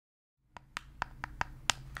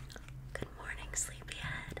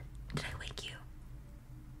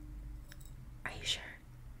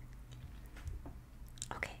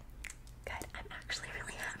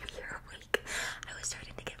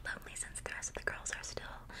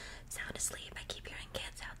sleep. I keep hearing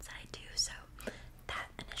kids outside too, so that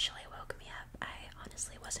initially woke me up. I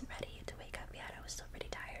honestly wasn't ready to wake up yet. I was still pretty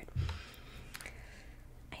tired.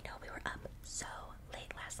 I know we were up so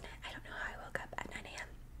late last night. I don't know how I woke up at 9 a.m.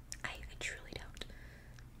 I truly don't.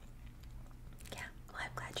 Yeah, well,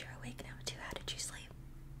 I'm glad you're awake now too. How did you sleep?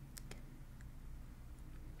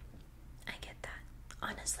 I get that.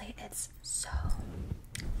 Honestly, it's so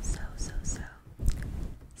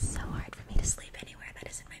hard for me to sleep anywhere that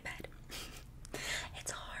isn't my bed.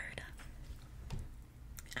 It's hard.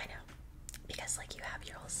 I know. Because, like, you have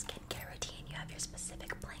your whole skincare routine, you have your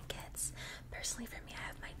specific blankets. Personally, for me, I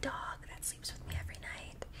have my dog that sleeps with me every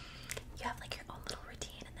night. You have, like, your own little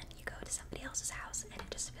routine, and then you go to somebody else's house, and it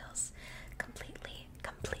just feels completely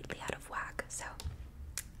out of whack. So,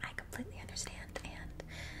 I completely understand. And,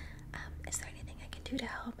 is there anything I can do to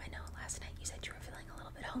help? I know last night you said you were feeling a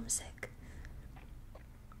little bit homesick.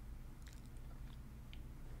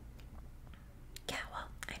 Yeah, well,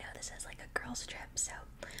 I know this is like a girls' trip, so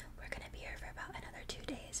we're gonna be here for about another 2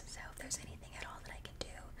 days. So if there's anything at all that I can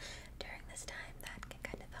do during this time that can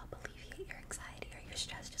kind of help alleviate your anxiety or your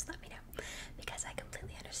stress, just let me know. Because I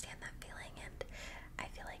completely understand that feeling, and I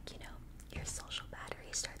feel like, you know, your social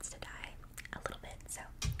battery starts to die a little bit, so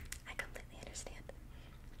I completely understand.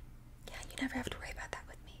 Yeah, you never have to worry about that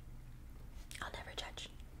with me. I'll never judge.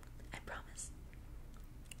 I promise.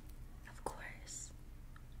 Of course.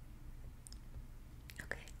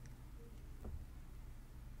 Okay.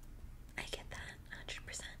 I get that,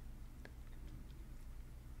 100%.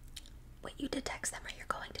 Wait, you did text them, or you're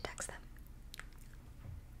going to text them?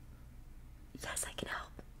 Yes, I can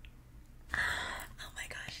help. Oh my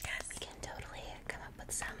gosh, yes. We can totally come up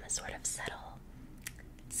with some sort of subtle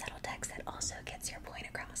text that also gets your point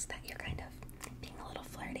across, that you're kind of being a little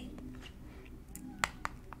flirty.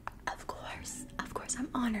 Of course, I'm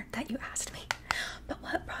honored that you asked me. But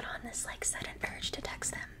what brought on this, like, sudden urge to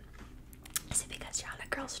text them? Is it because you're on a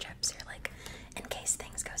girls' trip, so you're like, in case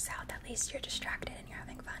things go south, at least you're distracted and you're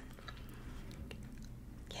having fun?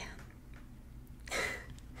 Yeah.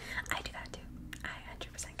 I do that too. I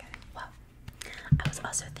 100% get it. Well, I was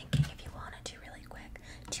also thinking, if you wanted to really quick,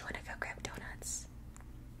 do you want to go grab donuts?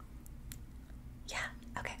 Yeah,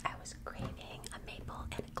 okay. I was craving a maple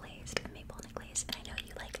and a glazed, and I know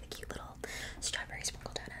you like the cute little strawberry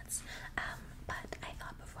sprinkle donuts. But I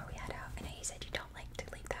thought before we head out, I know you said you don't like to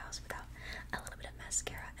leave the house without a little bit of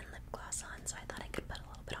mascara and lip gloss on, so I thought I could put a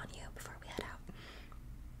little bit on you before we head out.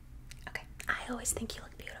 Okay, I always think you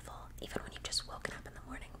look beautiful, even when you've just woken up in the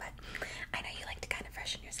morning, but I know you like to kind of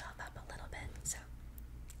freshen yourself up a little bit, so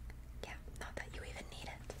yeah, not that you even need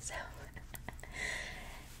it. So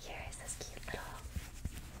here is this cute little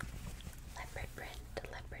leopard print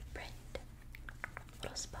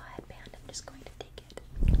little spa headband. I'm just going to take it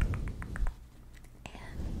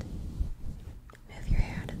and move your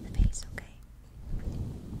hair out of the face, okay?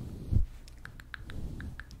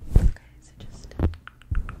 Okay, so just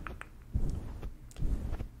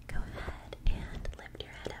go ahead and lift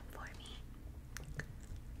your head up for me.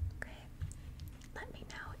 Okay, let me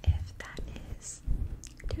know if that is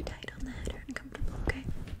too tight on the head or uncomfortable, okay?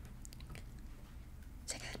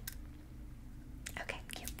 Is it good? Okay,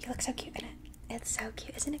 cute. You look so cute in it. It's so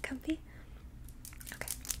cute. Isn't it comfy? Okay,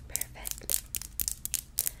 perfect.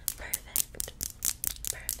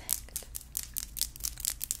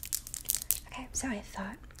 Okay, so I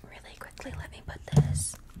thought, really quickly, let me put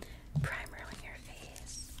this primer on your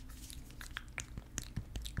face.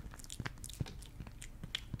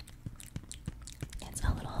 It's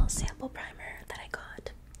a little sample primer that I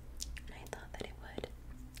got, and I thought that it would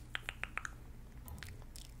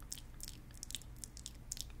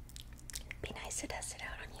be nice to test it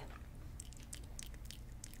out on you.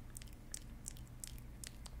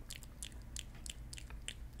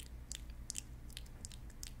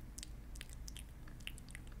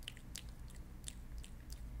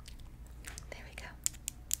 There we go.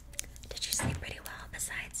 Did you sleep pretty well,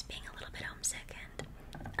 besides being a little bit homesick and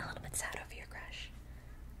a little bit sad over your crush?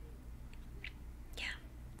 Yeah.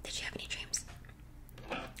 Did you have any dreams?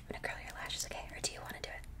 I'm gonna curl your lashes, okay? Or do you want to do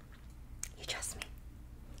it? You trust me?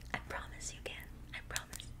 I promise you can. I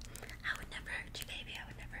promise. I would never hurt you, baby. I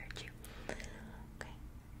would never hurt you. Okay.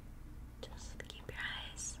 Just keep your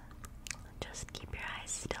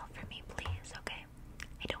eyes still for me, please, okay?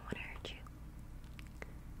 I don't want to hurt you.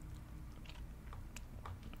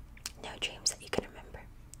 No dreams that you can remember.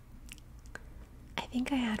 I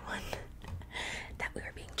think I had one that we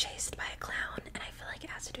were being chased by a clown, and I feel like it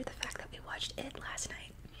has to do with the fact that we watched it last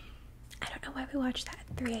night. I don't know why we watched that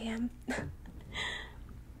at 3 a.m.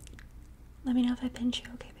 Let me know if I pinch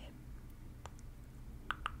you, okay, babe?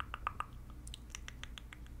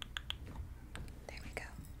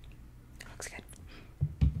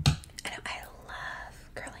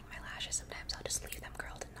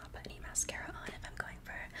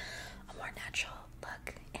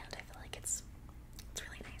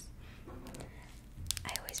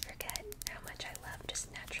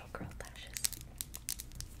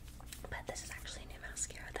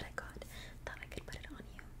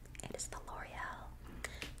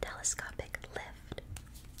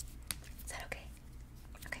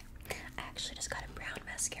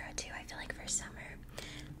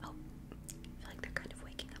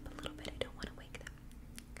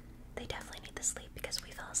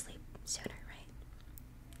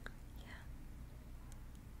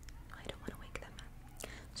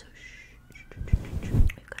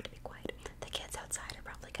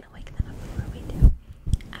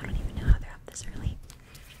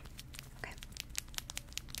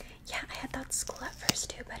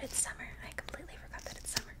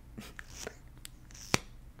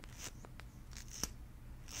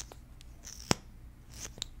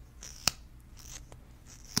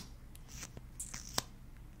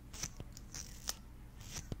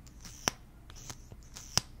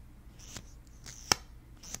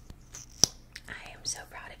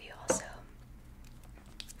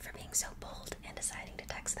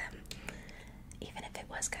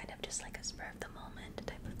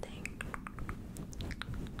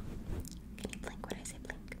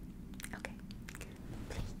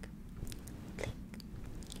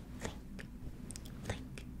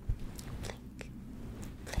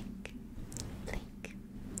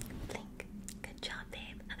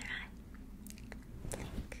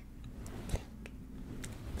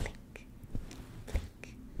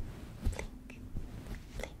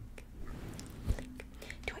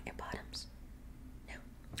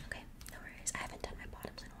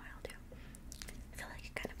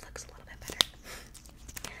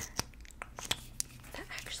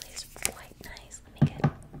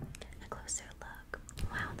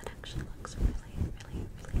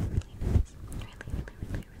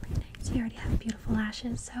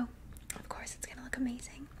 lashes, so of course it's gonna look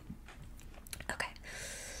amazing. Okay,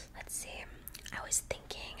 let's see. I was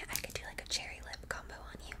thinking I could do like a cherry lip combo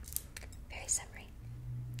on you. Very summery.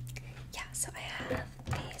 Yeah, so I have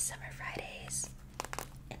the Summer Fridays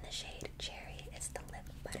in the shade Cherry. It's the lip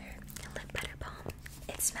butter balm.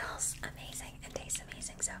 It smells amazing and tastes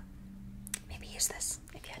amazing, so maybe use this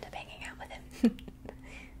if you end up hanging out with him.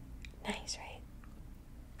 Nice, right?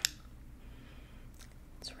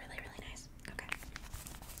 It's really, really nice. Okay.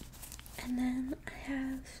 And then I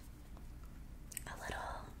have a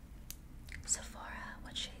little Sephora.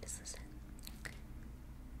 What shade is this in?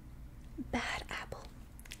 Bad Apple.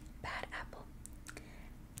 Bad Apple.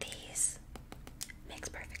 These mix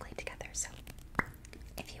perfectly together, so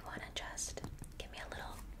if you want to just give me a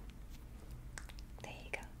little... There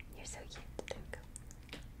you go. You're so cute. There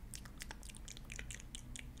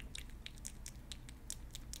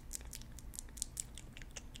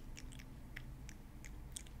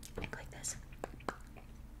we go. Like this.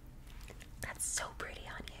 That's so pretty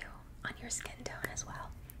on you, on your skin tone as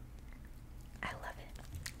well. I love it.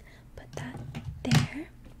 Put that there.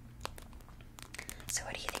 So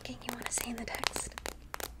what are you thinking you want to say in the text?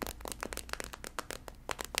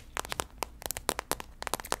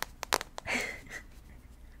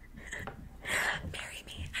 Marry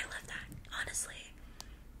me. I love that. Honestly,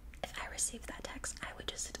 if I received that text, I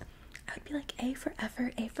would be like, A for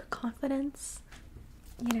effort, A for confidence.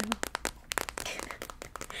 You know.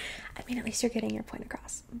 I mean, at least you're getting your point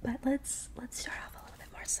across. But let's start off a little bit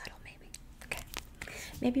more subtle, maybe. Okay.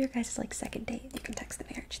 Maybe your guys' like second date, you can text the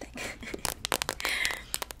marriage thing.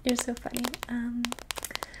 You're so funny. I'm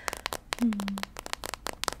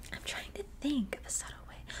trying to think of a subtle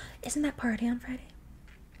way. Isn't that party on Friday?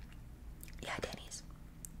 Yeah, Danny's.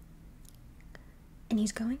 And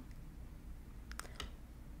he's going?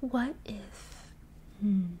 What if...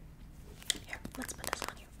 Here, let's put this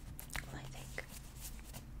on you. I think.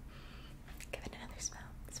 Give it another smell.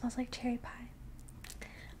 It smells like cherry pie.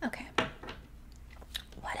 Okay.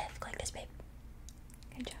 What if, like this, babe?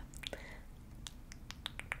 Good job.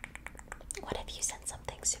 What if you said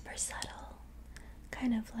something super subtle?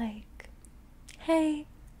 Kind of like, hey,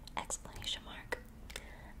 exclamation mark.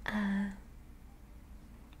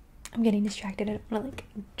 I'm getting distracted. I don't want to like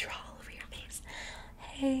draw all over your face.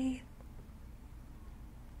 Hey,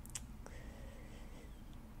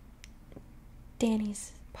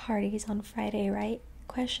 Danny's party's on Friday, right?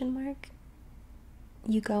 Question mark.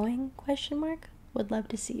 You going? Question mark. Would love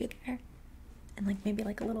to see you there. And like maybe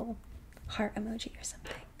like a little heart emoji or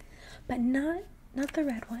something. But not the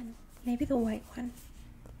red one. Maybe the white one.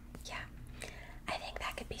 Yeah. I think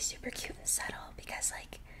that could be super cute and subtle because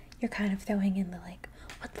like you're kind of throwing in the like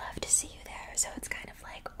would love to see you there. So it's kind of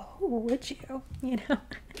like, oh, would you? You know?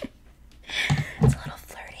 It's a little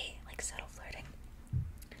flirty, like subtle flirting.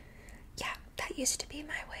 Yeah, that used to be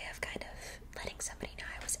my way of kind of letting somebody know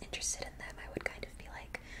I was interested in them. I would kind of be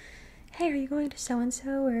like, hey, are you going to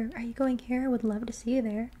so-and-so, or are you going here? I would love to see you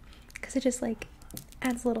there. Because it just like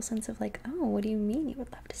adds a little sense of like, oh, what do you mean you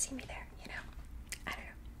would love to see me there? You know? I don't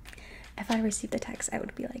know. If I received the text, I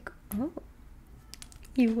would be like, oh,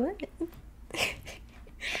 you would?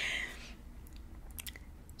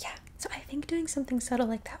 Yeah, so I think doing something subtle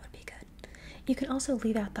like that would be good. You can also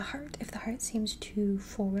leave out the heart. If the heart seems too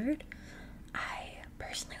forward, I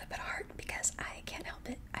personally would put a heart because I can't help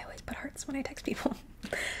it. I always put hearts when I text people.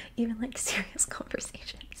 Even like serious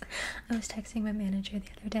conversations. I was texting my manager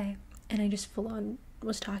the other day and I just full on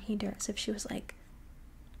was talking to her as if she was like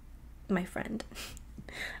my friend.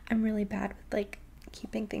 I'm really bad with like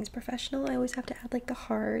keeping things professional. I always have to add like the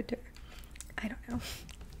heart or I don't know.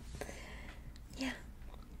 Yeah.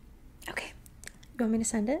 Okay. You want me to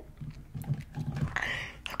send it?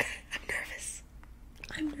 Okay, I'm nervous.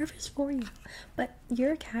 I'm nervous for you. But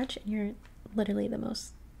you're a catch and you're literally the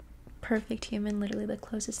most perfect human, literally the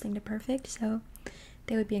closest thing to perfect, so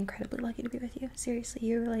they would be incredibly lucky to be with you. Seriously,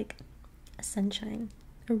 you're like a sunshine,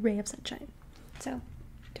 a ray of sunshine. So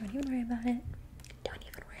don't even worry about it. Don't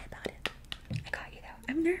even worry about it. I got you though.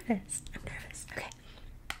 I'm nervous. Okay.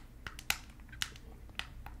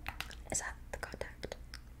 Is that the contact?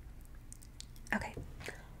 Okay.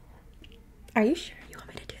 Are you sure you want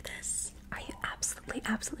me to do this? Are you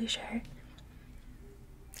absolutely sure?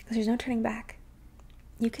 Because there's no turning back.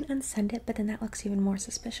 You can unsend it, but then that looks even more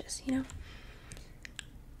suspicious, you know?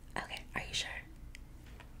 Okay, are you sure?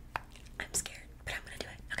 I'm scared, but I'm gonna do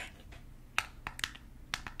it. Okay.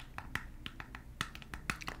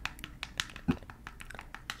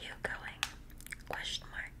 You going? Question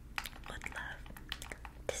mark. Would love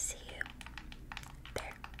to see you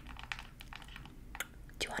there.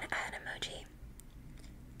 Do you want to add an emoji?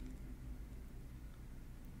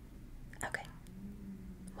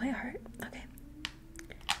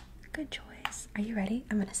 good choice. Are you ready?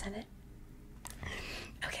 I'm gonna send it.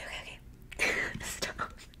 Okay.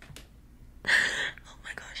 Stop. Oh my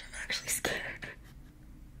gosh, I'm actually scared.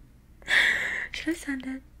 Should I send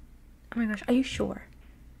it? Oh my gosh, are you sure?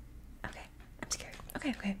 Okay, I'm scared.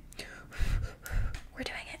 Okay. We're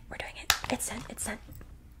doing it. It's sent. It's sent.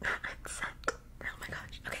 Oh my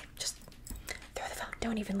gosh. Okay, just throw the phone.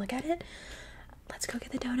 Don't even look at it. Let's go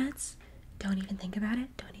get the donuts. Don't even think about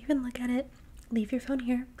it. Don't even look at it. Leave your phone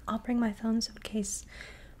here. I'll bring my phone so in case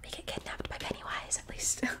we get kidnapped by Pennywise, at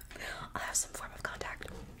least I'll have some form of contact.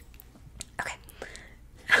 Okay.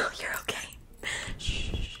 Oh, you're okay.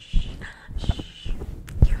 Shh.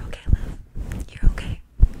 You're okay, love. You're okay.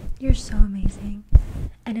 You're so amazing.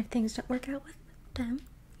 And if things don't work out with them,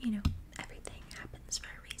 you know, everything happens for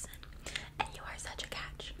a reason. And you are such a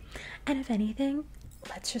catch. And if anything,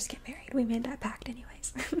 let's just get married. We made that pact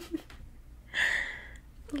anyways.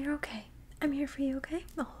 You're okay. I'm here for you, okay?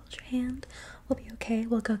 I'll hold your hand. We'll be okay.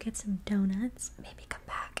 We'll go get some donuts. Maybe come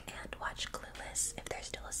back and watch Clueless if they're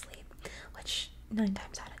still asleep. Which 9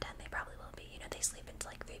 times out of 10 they probably will be. You know, they sleep until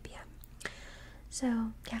like 3 p.m.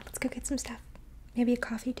 So, yeah, let's go get some stuff. Maybe a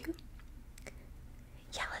coffee too?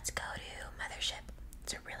 Yeah, let's go to Mothership.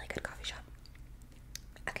 It's a really good coffee shop.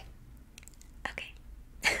 Okay. I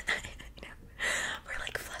know. We're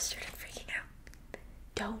like flustered and freaking out.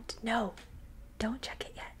 Don't check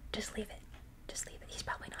it yet. Just leave it. He's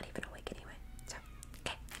probably not even awake anyway. So,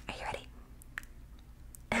 okay. Are you ready?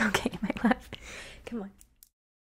 Okay, my love. Come on.